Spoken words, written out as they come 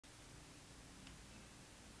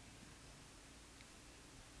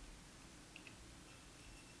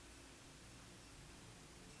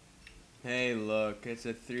Hey, look, it's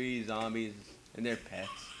the 3 zombies and their pets.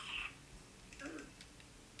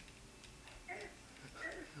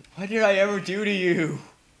 What did I ever do to you?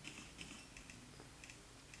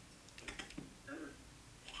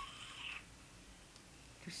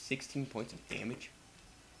 There's 16 points of damage.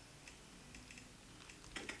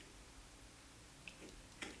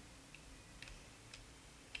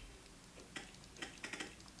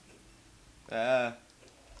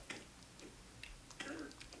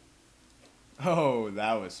 Oh,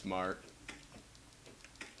 that was smart.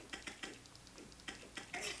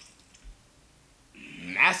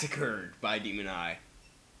 Massacred by Demon Eye.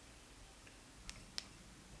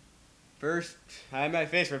 First, I had my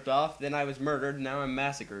face ripped off, then I was murdered, now I'm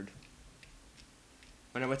massacred.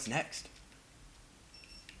 Wonder what's next?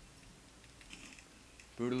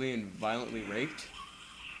 Brutally and violently raped?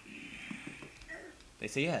 They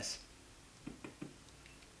say yes.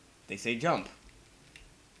 They say jump.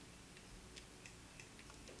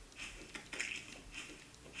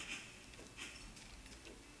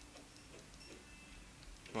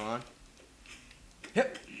 Come on.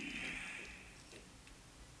 Hip!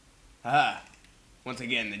 Ah! Once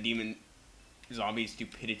again, the demon zombie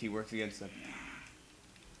stupidity works against them.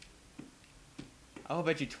 I'll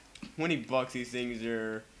bet you 20 bucks these things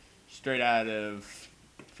are straight out of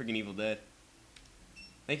freaking Evil Dead.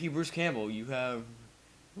 Thank you, Bruce Campbell. You have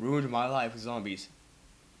ruined my life with zombies.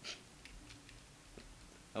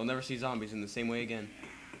 I'll never see zombies in the same way again.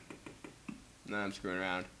 Nah, I'm screwing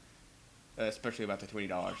around. Especially about the $20.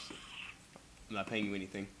 I'm not paying you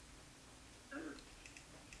anything.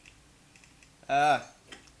 Come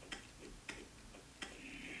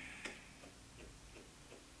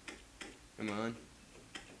on.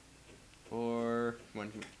 Come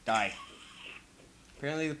on, die.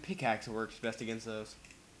 Apparently the pickaxe works best against those.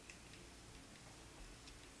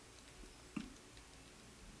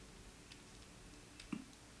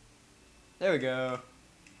 There we go.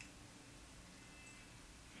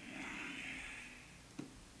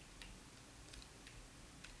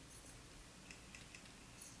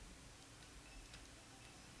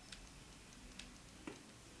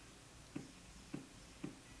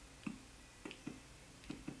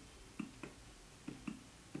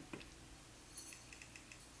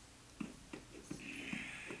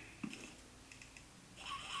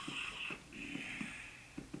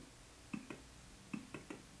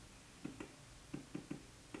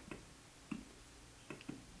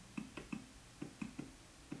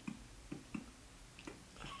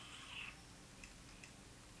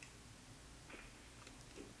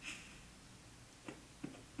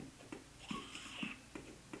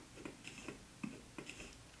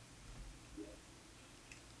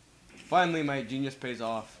 Finally, my genius pays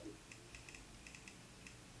off.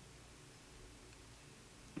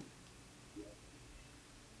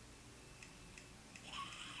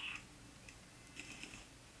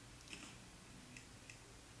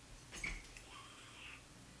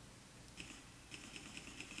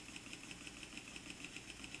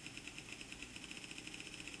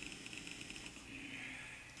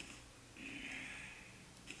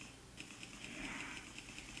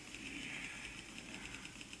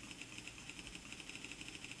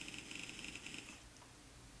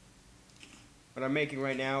 What I'm making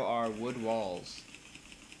right now are wood walls.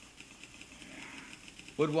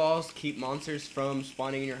 Wood walls keep monsters from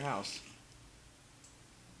spawning in your house.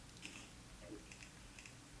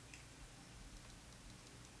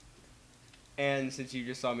 And since you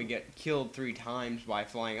just saw me get killed 3 times by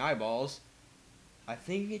flying eyeballs, I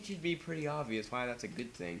think it should be pretty obvious why that's a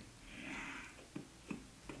good thing.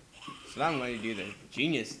 So now I'm going to do the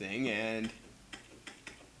genius thing and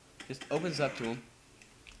just opens up to him.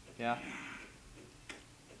 Yeah.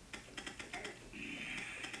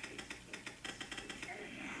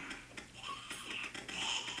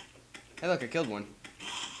 Hey look, I killed one.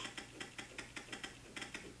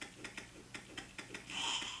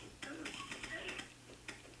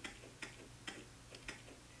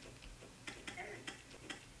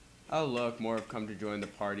 Oh look, more have come to join the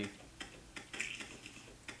party.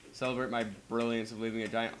 Celebrate my brilliance of leaving a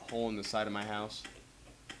giant hole in the side of my house.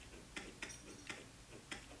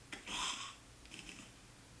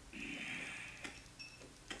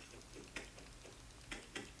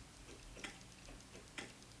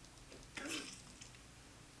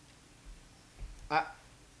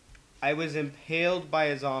 I was impaled by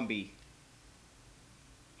a zombie.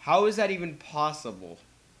 How is that even possible?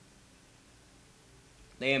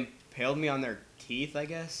 They impaled me on their teeth, I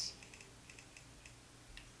guess?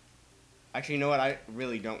 Actually, you know what? I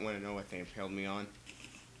really don't want to know what they impaled me on.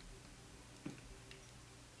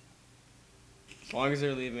 As long as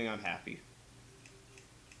they're leaving, I'm happy.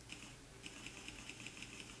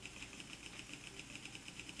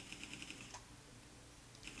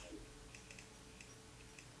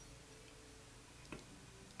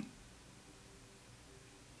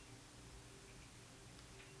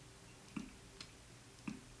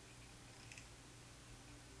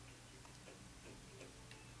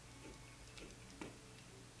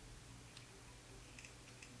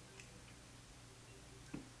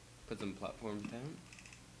 Put some platforms down.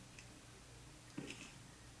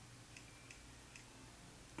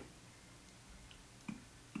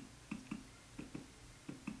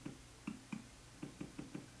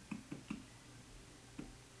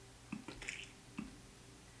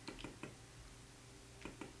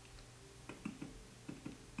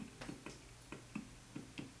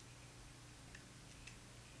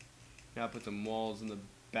 Now put some walls in the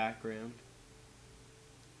background.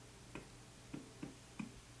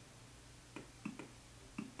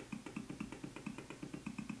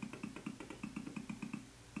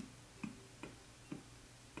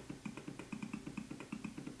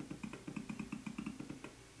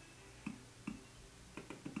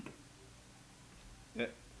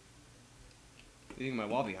 Leaving my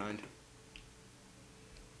wall behind.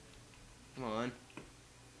 Come on.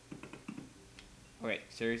 Okay,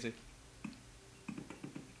 seriously?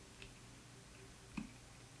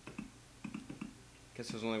 Guess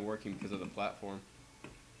it was only working because of the platform.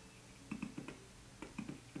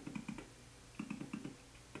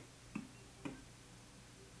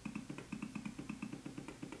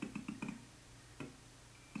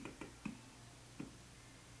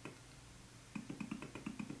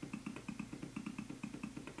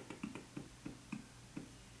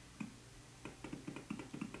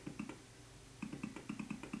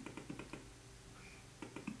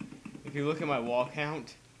 If you look at my wall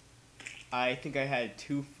count, I think I had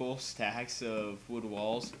 2 full stacks of wood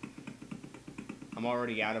walls. I'm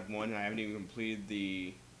already out of one, and I haven't even completed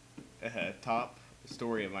the top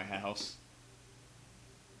story of my house.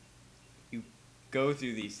 You go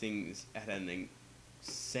through these things at an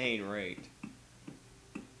insane rate,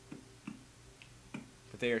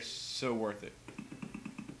 but they are so worth it.